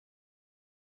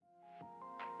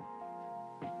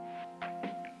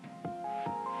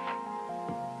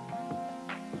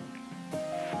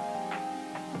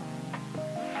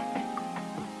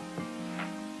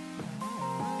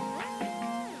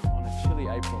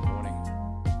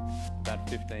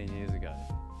15 years ago,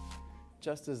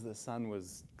 just as the sun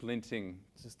was glinting,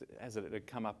 just as it had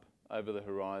come up over the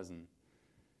horizon,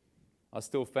 I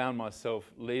still found myself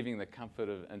leaving the comfort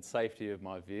and safety of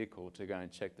my vehicle to go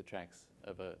and check the tracks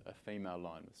of a female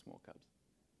lion with small cubs.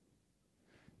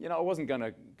 You know, I wasn't going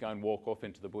to go and walk off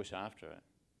into the bush after her.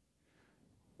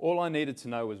 All I needed to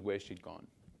know was where she'd gone.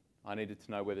 I needed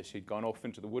to know whether she'd gone off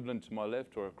into the woodland to my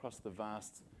left or across the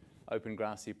vast open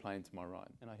grassy plain to my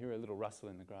right. And I hear a little rustle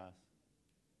in the grass.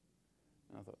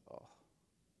 And I thought, oh,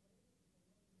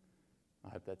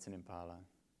 I hope that's an impala.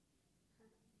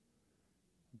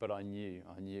 But I knew,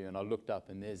 and I looked up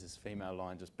and there's this female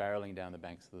lion just barreling down the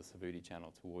banks of the Savuti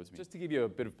Channel towards me. Just to give you a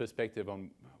bit of perspective on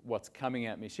what's coming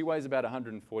at me, she weighs about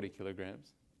 140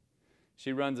 kilograms.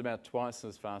 She runs about twice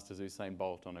as fast as Usain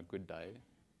Bolt on a good day.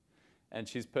 And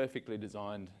she's perfectly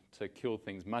designed to kill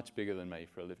things much bigger than me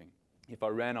for a living. If I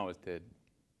ran, I was dead.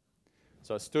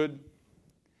 So I stood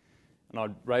and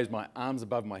I'd raise my arms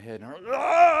above my head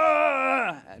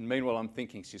and meanwhile I'm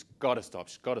thinking, she's got to stop,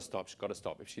 she's got to stop, she's got to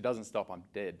stop. If she doesn't stop, I'm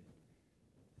dead.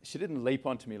 She didn't leap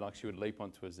onto me like she would leap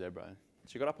onto a zebra.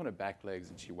 She got up on her back legs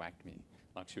and she whacked me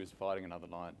like she was fighting another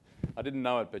lion. I didn't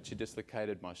know it, but she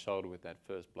dislocated my shoulder with that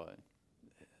first blow.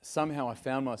 Somehow I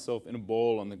found myself in a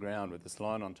ball on the ground with this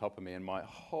lion on top of me and my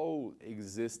whole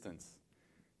existence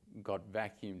got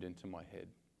vacuumed into my head.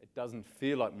 It doesn't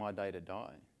feel like my day to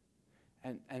die.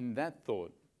 And that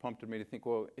thought prompted me to think,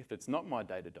 well, if it's not my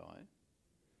day to die,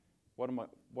 what am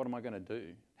I going to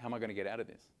do? How am I going to get out of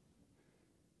this?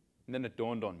 And then it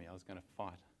dawned on me I was going to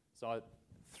fight. So I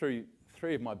threw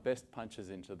three of my best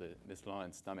punches into this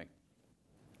lion's stomach.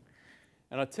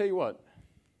 And I tell you what,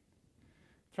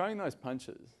 throwing those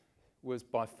punches was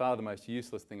by far the most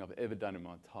useless thing I've ever done in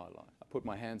my entire life. I put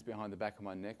my hands behind the back of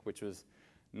my neck, which was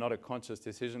not a conscious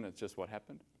decision, it's just what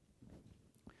happened.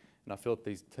 And I felt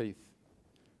these teeth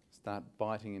start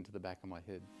biting into the back of my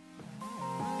head.